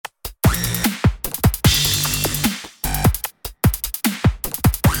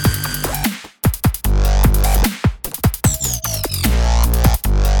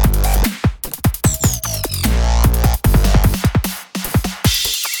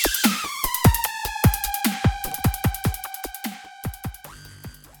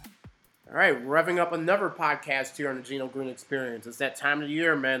All right, revving up another podcast here on the Geno Green Experience. It's that time of the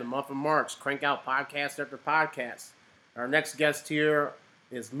year, man, the month of March. Crank out podcast after podcast. Our next guest here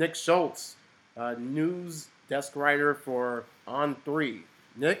is Nick Schultz, news desk writer for On3.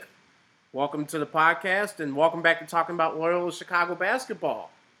 Nick, welcome to the podcast and welcome back to talking about Loyola Chicago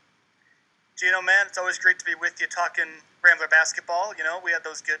basketball. Geno, man, it's always great to be with you talking Rambler basketball. You know, we had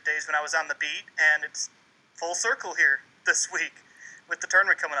those good days when I was on the beat, and it's full circle here this week with the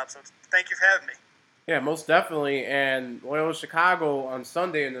tournament coming up. So thank you for having me. Yeah, most definitely. And Loyola Chicago on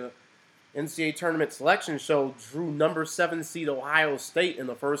Sunday in the NCAA tournament selection show drew number 7 seed Ohio State in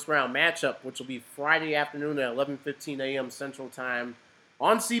the first round matchup, which will be Friday afternoon at 11:15 a.m. Central Time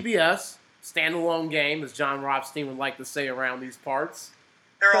on CBS. Standalone game, as John Rothstein would like to say around these parts.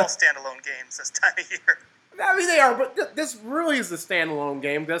 They're all standalone games this time of year. I mean, they are, but this really is a standalone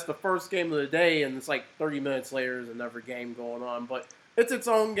game. That's the first game of the day, and it's like 30 minutes later, there's another game going on. But it's its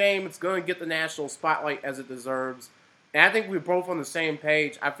own game. It's going to get the national spotlight as it deserves. And I think we're both on the same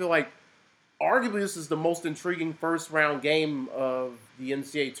page. I feel like arguably this is the most intriguing first-round game of the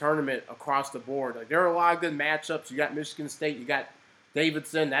NCAA tournament across the board. Like, there are a lot of good matchups. You got Michigan State. You got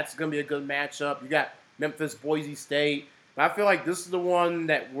Davidson. That's going to be a good matchup. You got Memphis, Boise State. But I feel like this is the one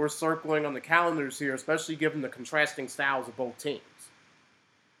that we're circling on the calendars here, especially given the contrasting styles of both teams.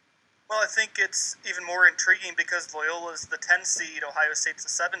 Well, I think it's even more intriguing because Loyola's the 10 seed, Ohio State's the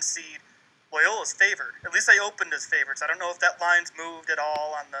 7 seed. Loyola's favored. At least they opened as favorites. I don't know if that line's moved at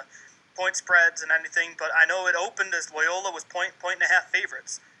all on the point spreads and anything, but I know it opened as Loyola was point and a half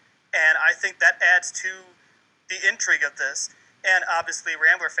favorites. And I think that adds to the intrigue of this. And obviously,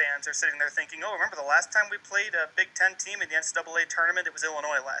 Rambler fans are sitting there thinking, oh, remember the last time we played a Big Ten team in the NCAA tournament? It was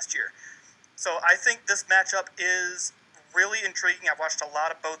Illinois last year. So I think this matchup is really intriguing. I've watched a lot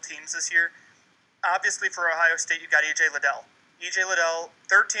of both teams this year. Obviously, for Ohio State, you've got E.J. Liddell. E.J. Liddell,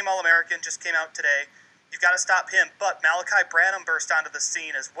 third-team All-American, just came out today. You've got to stop him. But Malaki Branham burst onto the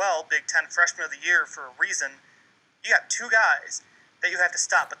scene as well, Big Ten Freshman of the Year for a reason. You got two guys that you have to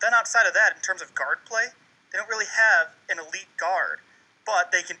stop. But then outside of that, in terms of guard play, they don't really have an elite guard,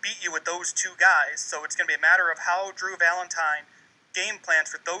 but they can beat you with those two guys. So it's going to be a matter of how Drew Valentine game plans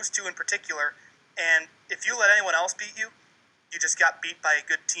for those two in particular. And if you let anyone else beat you, you just got beat by a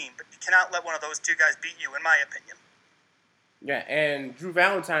good team. But you cannot let one of those two guys beat you, in my opinion. Yeah, and Drew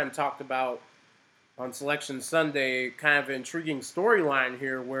Valentine talked about on Selection Sunday kind of an intriguing storyline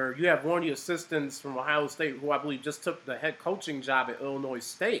here where you have one of the assistants from Ohio State who I believe just took the head coaching job at Illinois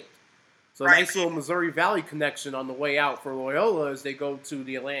State. So right. Nice little Missouri Valley connection on the way out for Loyola as they go to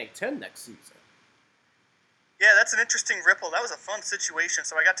the Atlantic 10 next season. Yeah, that's an interesting ripple. That was a fun situation.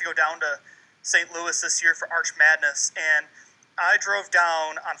 So I got to go down to St. Louis this year for Arch Madness, and I drove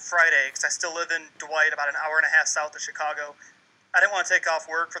down on Friday because I still live in Dwight, about an hour and a half south of Chicago. I didn't want to take off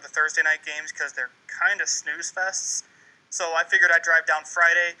work for the Thursday night games because they're kind of snooze fests. So I figured I'd drive down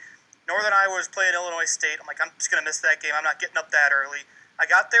Friday. Northern Iowa was playing Illinois State. I'm like, I'm just going to miss that game. I'm not getting up that early. I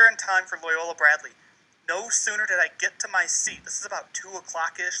got there in time for Loyola Bradley. No sooner did I get to my seat. This is about 2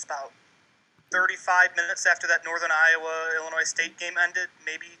 o'clock-ish, about 35 minutes after that Northern Iowa-Illinois State game ended,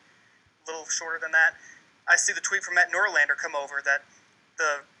 maybe a little shorter than that. I see the tweet from Matt Norlander come over that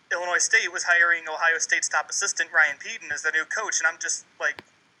the Illinois State was hiring Ohio State's top assistant, Ryan Pedon, as their new coach, and I'm just like,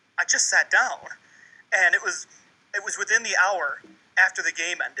 I just sat down. And it was within the hour after the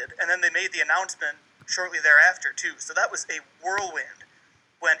game ended, and then they made the announcement shortly thereafter, too. So that was a whirlwind.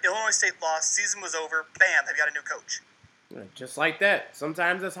 When Illinois State lost, season was over, bam, they've got a new coach. Just like that.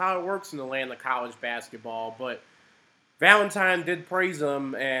 Sometimes that's how it works in the land of college basketball. But Valentine did praise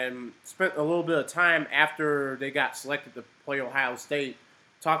them and spent a little bit of time after they got selected to play Ohio State.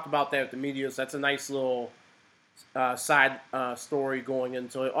 Talked about that with the media, so that's a nice little side story going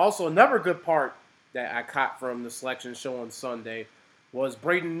into it. Also, another good part that I caught from the selection show on Sunday was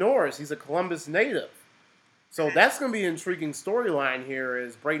Braden Norris. He's a Columbus native. So that's going to be an intriguing storyline here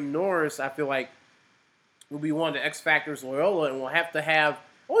is Braden Norris, I feel like, will be one of the X Factors Loyola and will have to have,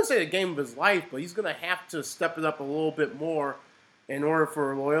 I wouldn't say the game of his life, but he's going to have to step it up a little bit more in order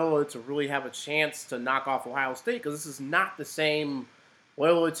for Loyola to really have a chance to knock off Ohio State because this is not the same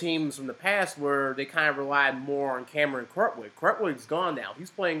Loyola teams from the past where they kind of relied more on Cameron Krutwig. Krutwig's gone now.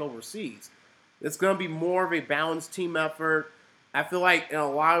 He's playing overseas. It's going to be more of a balanced team effort. I feel like in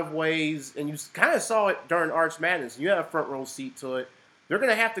a lot of ways, and you kind of saw it during Arch Madness, you had a front row seat to it, they're going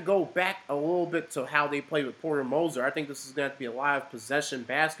to have to go back a little bit to how they played with Porter Moser. I think this is going to have to be a lot of possession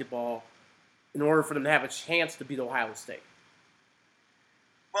basketball in order for them to have a chance to beat Ohio State.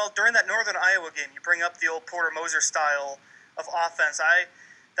 Well, during that Northern Iowa game, you bring up the old Porter Moser style of offense.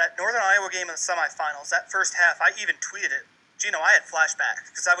 That Northern Iowa game in the semifinals, that first half, I even tweeted it Geno, I had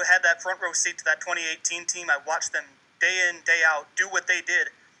flashbacks because I had that front row seat to that 2018 team. I watched them day in, day out do what they did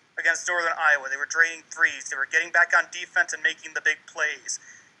against Northern Iowa. They were draining threes. They were getting back on defense and making the big plays.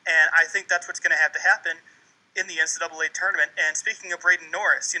 And I think that's what's going to have to happen in the NCAA tournament. And speaking of Braden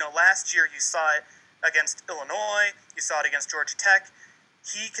Norris, last year you saw it against Illinois. You saw it against Georgia Tech.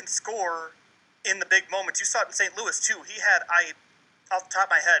 He can score in the big moments. You saw it in St. Louis, too. He had, off the top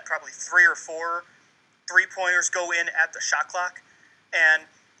of my head, probably 3 or 4 three-pointers go in at the shot clock. And,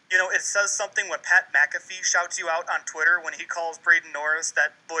 it says something when Pat McAfee shouts you out on Twitter when he calls Braden Norris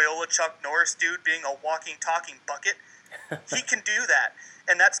that Loyola Chuck Norris dude being a walking, talking bucket. He can do that.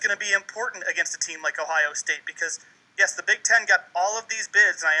 And that's going to be important against a team like Ohio State because, yes, the Big Ten got all of these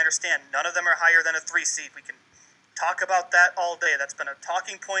bids, and I understand none of them are higher than a 3 seed. We can talk about that all day. That's been a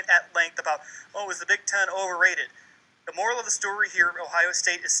talking point at length about, is the Big Ten overrated? The moral of the story here, Ohio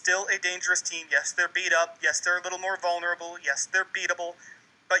State is still a dangerous team. Yes, they're beat up. Yes, they're a little more vulnerable. Yes, they're beatable.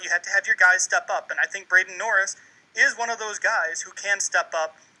 But you have to have your guys step up. And I think Braden Norris is one of those guys who can step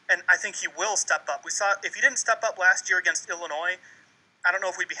up, and I think he will step up. We saw if he didn't step up last year against Illinois, I don't know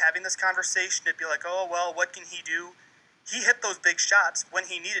if we'd be having this conversation. It'd be like, what can he do? He hit those big shots when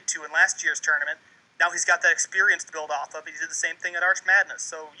he needed to in last year's tournament. Now he's got that experience to build off of. He did the same thing at Arch Madness.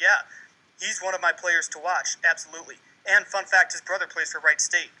 So, yeah, he's one of my players to watch, absolutely. And fun fact, his brother plays for Wright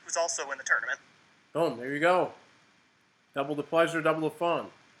State, who's also in the tournament. Boom, there you go. Double the pleasure, double the fun.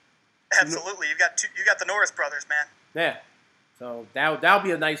 Absolutely. You got the Norris brothers, man. Yeah. So that'll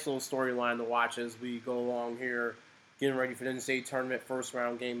be a nice little storyline to watch as we go along here, getting ready for the NCAA tournament first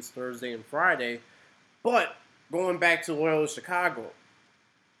round games Thursday and Friday. But going back to Loyola Chicago,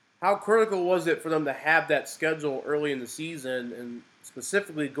 how critical was it for them to have that schedule early in the season and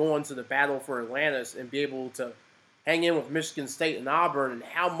specifically go into the battle for Atlantis and be able to hang in with Michigan State and Auburn, and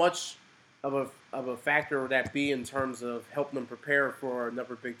how much of a factor would that be in terms of helping them prepare for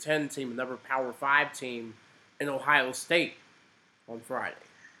another Big Ten team, another Power 5 team in Ohio State on Friday?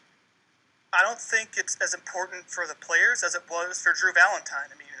 I don't think it's as important for the players as it was for Drew Valentine.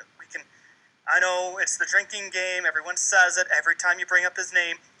 I mean, I know it's the drinking game. Everyone says it every time you bring up his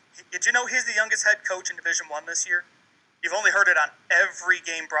name. Did you know he's the youngest head coach in Division I this year? You've only heard it on every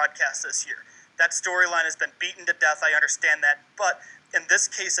game broadcast this year. That storyline has been beaten to death. I understand that. But in this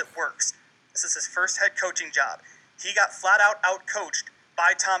case, it works. This is his first head coaching job. He got flat out coached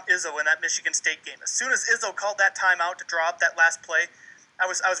by Tom Izzo in that Michigan State game. As soon as Izzo called that timeout to draw up that last play, I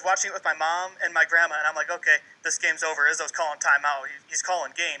was watching it with my mom and my grandma, and I'm like, okay, this game's over. Izzo's calling timeout. He's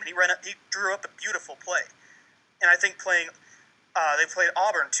calling game, and he drew up a beautiful play. And I think they played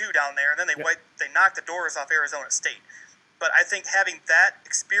Auburn too down there, and then they knocked the doors off Arizona State. But I think having that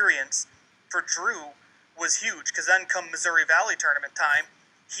experience for Drew was huge, because then come Missouri Valley tournament time,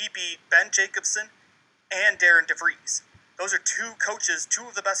 he beat Ben Jacobson and Darren DeVries. Those are two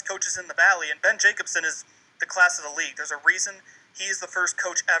of the best coaches in the Valley, and Ben Jacobson is the class of the league. There's a reason he's the first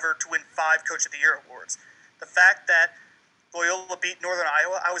coach ever to win 5 Coach of the Year awards. The fact that Loyola beat Northern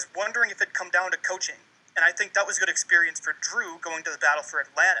Iowa, I was wondering if it'd come down to coaching, and I think that was a good experience for Drew going to the battle for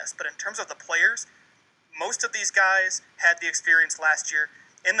Atlantis. But in terms of the players, most of these guys had the experience last year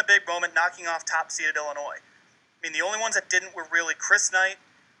in the big moment, knocking off top-seeded Illinois. I mean, the only ones that didn't were really Chris Knight,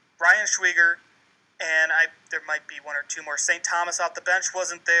 Brian Schwieger, and there might be 1 or 2 more. St. Thomas off the bench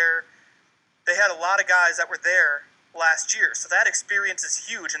wasn't there. They had a lot of guys that were there last year, so that experience is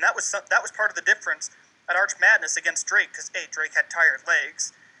huge, and that was part of the difference at Arch Madness against Drake, because Drake had tired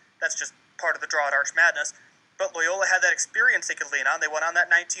legs. That's just part of the draw at Arch Madness. But Loyola had that experience they could lean on. They went on that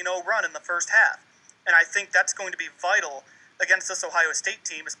 19-0 run in the first half, and I think that's going to be vital against this Ohio State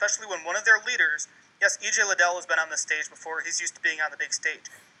team, especially when one of their leaders, yes, E.J. Liddell has been on the stage before. He's used to being on the big stage.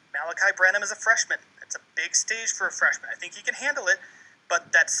 Malaki Branham is a freshman. It's a big stage for a freshman. I think he can handle it,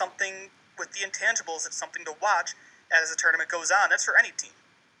 but that's something with the intangibles. It's something to watch as the tournament goes on. That's for any team.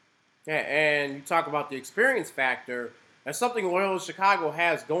 Yeah, and you talk about the experience factor. That's something Loyola Chicago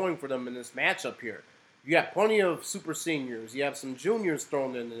has going for them in this matchup here. You got plenty of super seniors. You have some juniors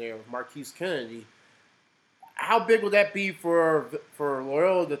thrown in there with Marquise Kennedy. How big would that be for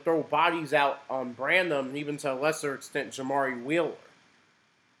Loyola to throw bodies out on Branham and even to a lesser extent Jamari Wheeler?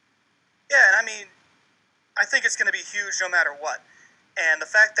 Yeah, and I mean, I think it's going to be huge no matter what. And the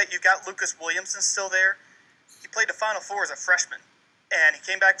fact that you've got Lucas Williamson still there, he played the Final Four as a freshman, and he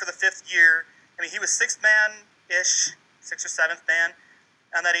came back for the 5th year. I mean, he was 6th man-ish, 6th or 7th man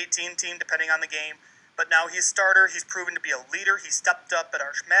on that 18 team, depending on the game. But now he's starter. He's proven to be a leader. He stepped up at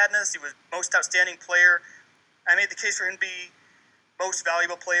Arch Madness. He was most outstanding player. I made the case for him to be most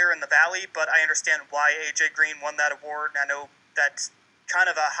valuable player in the Valley, but I understand why A.J. Green won that award, and I know that's kind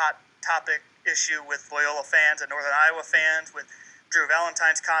of a hot topic issue with Loyola fans and Northern Iowa fans with Drew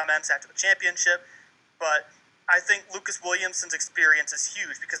Valentine's comments after the championship. But I think Lucas Williamson's experience is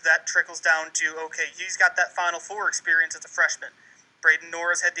huge because that trickles down to, okay, he's got that Final Four experience as a freshman. Braden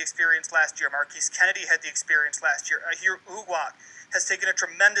Norris had the experience last year. Marquise Kennedy had the experience last year. Ahir Uwak has taken a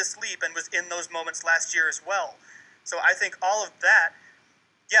tremendous leap and was in those moments last year as well. So I think all of that,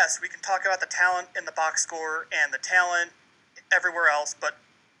 yes, we can talk about the talent in the box score and the talent everywhere else, but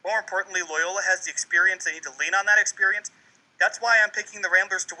more importantly, Loyola has the experience. They need to lean on that experience. That's why I'm picking the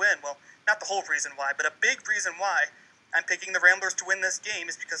Ramblers to win. Well, not the whole reason why, but a big reason why I'm picking the Ramblers to win this game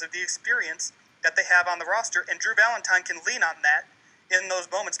is because of the experience that they have on the roster, and Drew Valentine can lean on that in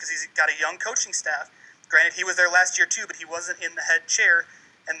those moments because he's got a young coaching staff. Granted, he was there last year too, but he wasn't in the head chair,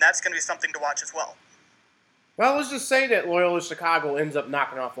 and that's going to be something to watch as well. Well, let's just say that Loyola Chicago ends up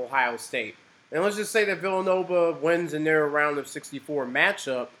knocking off Ohio State. And let's just say that Villanova wins in their round of 64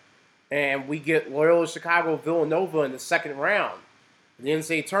 matchup, and we get Loyola Chicago Villanova in the second round, the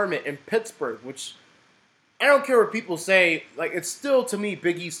NCAA tournament in Pittsburgh, which I don't care what people say. Like, it's still, to me,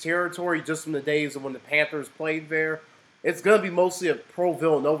 Big East territory just from the days of when the Panthers played there. It's going to be mostly a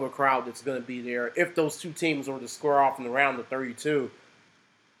pro-Villanova crowd that's going to be there if those two teams were to square off in the round of 32.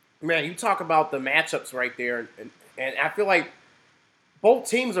 Man, you talk about the matchups right there, and I feel like both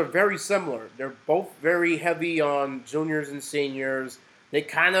teams are very similar. They're both very heavy on juniors and seniors. They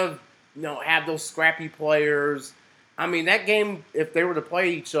kind of, have those scrappy players. I mean, that game, if they were to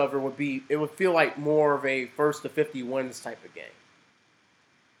play each other, would feel like more of a first to 50 wins type of game.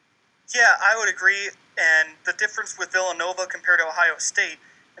 Yeah, I would agree. And the difference with Villanova compared to Ohio State,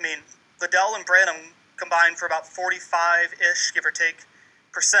 I mean, Liddell and Branham combined for about 45-ish, give or take,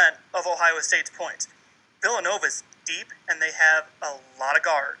 percent of Ohio State's points. Villanova's deep, and they have a lot of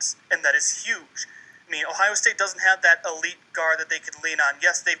guards, and that is huge. I mean, Ohio State doesn't have that elite guard that they could lean on.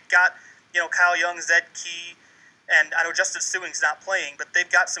 Yes, they've got, Kyle Young, Zed Key, and I know Justin Sewing's not playing, but they've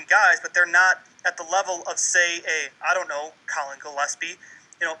got some guys, but they're not at the level of, say, Colin Gillespie.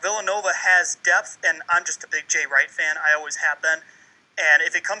 Villanova has depth, and I'm just a big Jay Wright fan. I always have been. And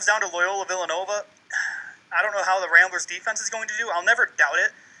if it comes down to Loyola Villanova, I don't know how the Ramblers' defense is going to do. I'll never doubt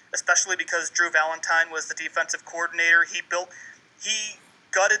it, especially because Drew Valentine was the defensive coordinator. He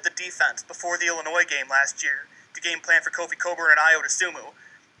gutted the defense before the Illinois game last year to game plan for Kofi Coburn and Io DeSumo.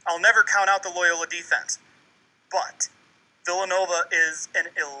 I'll never count out the Loyola defense. But Villanova is an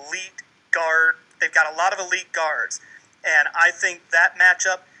elite guard. They've got a lot of elite guards. And I think that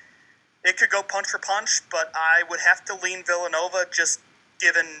matchup, it could go punch for punch, but I would have to lean Villanova just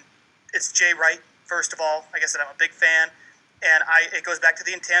given it's Jay Wright, first of all. Like I said, I'm a big fan. And it goes back to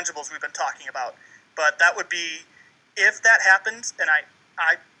the intangibles we've been talking about. But that would be, if that happens, and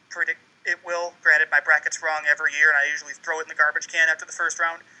I predict it will. Granted, my bracket's wrong every year, and I usually throw it in the garbage can after the first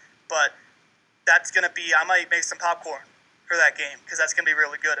round. But that's going to be, I might make some popcorn for that game, because that's going to be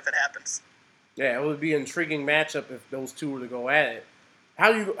really good if it happens. Yeah, it would be an intriguing matchup if those two were to go at it.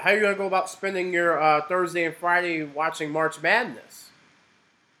 How are you going to go about spending your Thursday and Friday watching March Madness?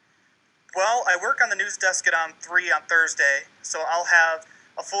 Well, I work on the news desk at On 3 on Thursday, so I'll have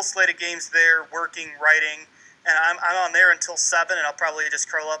a full slate of games there, working, writing, and I'm on there until 7, and I'll probably just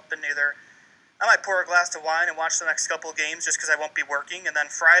curl up and I might pour a glass of wine and watch the next couple of games just because I won't be working, and then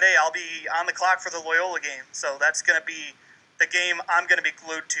Friday I'll be on the clock for the Loyola game, so that's going to be the game I'm going to be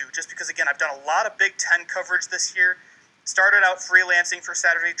glued to, just because, again, I've done a lot of Big Ten coverage this year. Started out freelancing for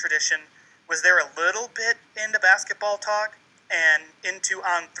Saturday Tradition, was there a little bit into basketball talk, and into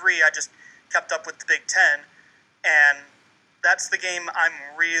On 3 I just kept up with the Big Ten, and that's the game I'm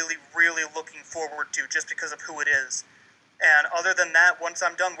really, really looking forward to just because of who it is. And other than that, once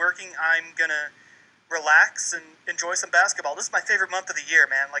I'm done working, I'm going to relax and enjoy some basketball. This is my favorite month of the year,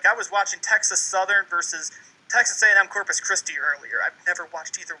 man. Like, I was watching Texas Southern versus Texas A&M Corpus Christi earlier. I've never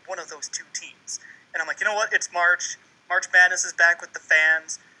watched either one of those two teams. And I'm like, you know what? It's March. March Madness is back with the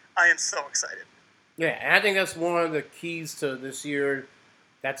fans. I am so excited. Yeah, and I think that's one of the keys to this year.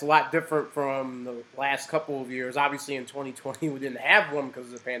 That's a lot different from the last couple of years. Obviously, in 2020, we didn't have one because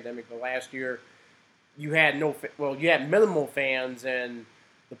of the pandemic. But last year, you had minimal fans, and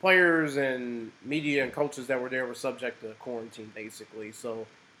the players and media and coaches that were there were subject to quarantine, basically. So,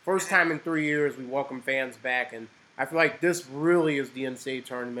 first time in 3 years, we welcome fans back, and I feel like this really is the NCAA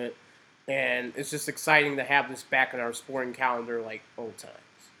tournament, and it's just exciting to have this back in our sporting calendar like old times.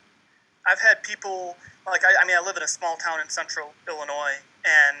 I've had people, I live in a small town in central Illinois,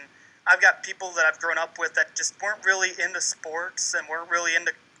 and I've got people that I've grown up with that just weren't really into sports and weren't really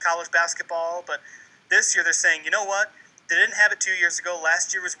into college basketball, but this year they're saying, you know what, they didn't have it 2 years ago,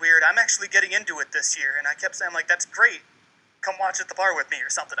 last year was weird, I'm actually getting into it this year, and I kept saying, that's great, come watch at the bar with me or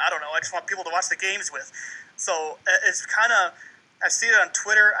something. I don't know. I just want people to watch the games with. So it's kind of, I've seen it on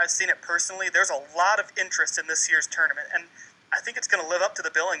Twitter. I've seen it personally. There's a lot of interest in this year's tournament, and I think it's going to live up to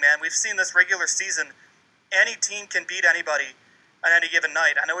the billing, man. We've seen this regular season. Any team can beat anybody on any given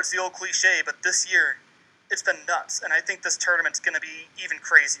night. I know it's the old cliche, but this year it's been nuts, and I think this tournament's going to be even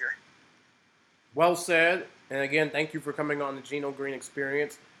crazier. Well said. And again, thank you for coming on the Geno Green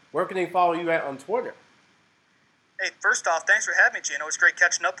Experience. Where can they follow you at on Twitter? Hey, first off, thanks for having me, Geno. It's great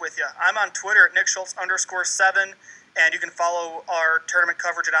catching up with you. I'm on Twitter at NickSchultz_7, and you can follow our tournament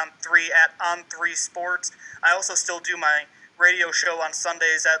coverage at On3 at On3Sports. I also still do my radio show on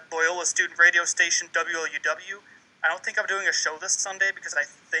Sundays at Loyola Student Radio Station, WLUW. I don't think I'm doing a show this Sunday because I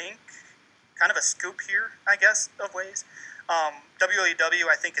think, kind of a scoop here, I guess, of ways. WLUW,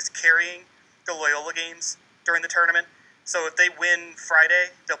 I think, is carrying the Loyola games during the tournament. So if they win Friday,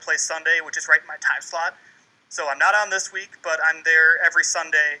 they'll play Sunday, which is right in my time slot. So I'm not on this week, but I'm there every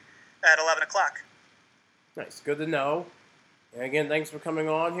Sunday at 11 o'clock. Nice. Good to know. And again, thanks for coming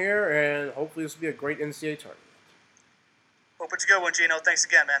on here, and hopefully this will be a great NCAA tournament. Hope it's a good one, Geno. Thanks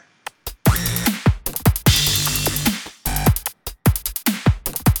again, man.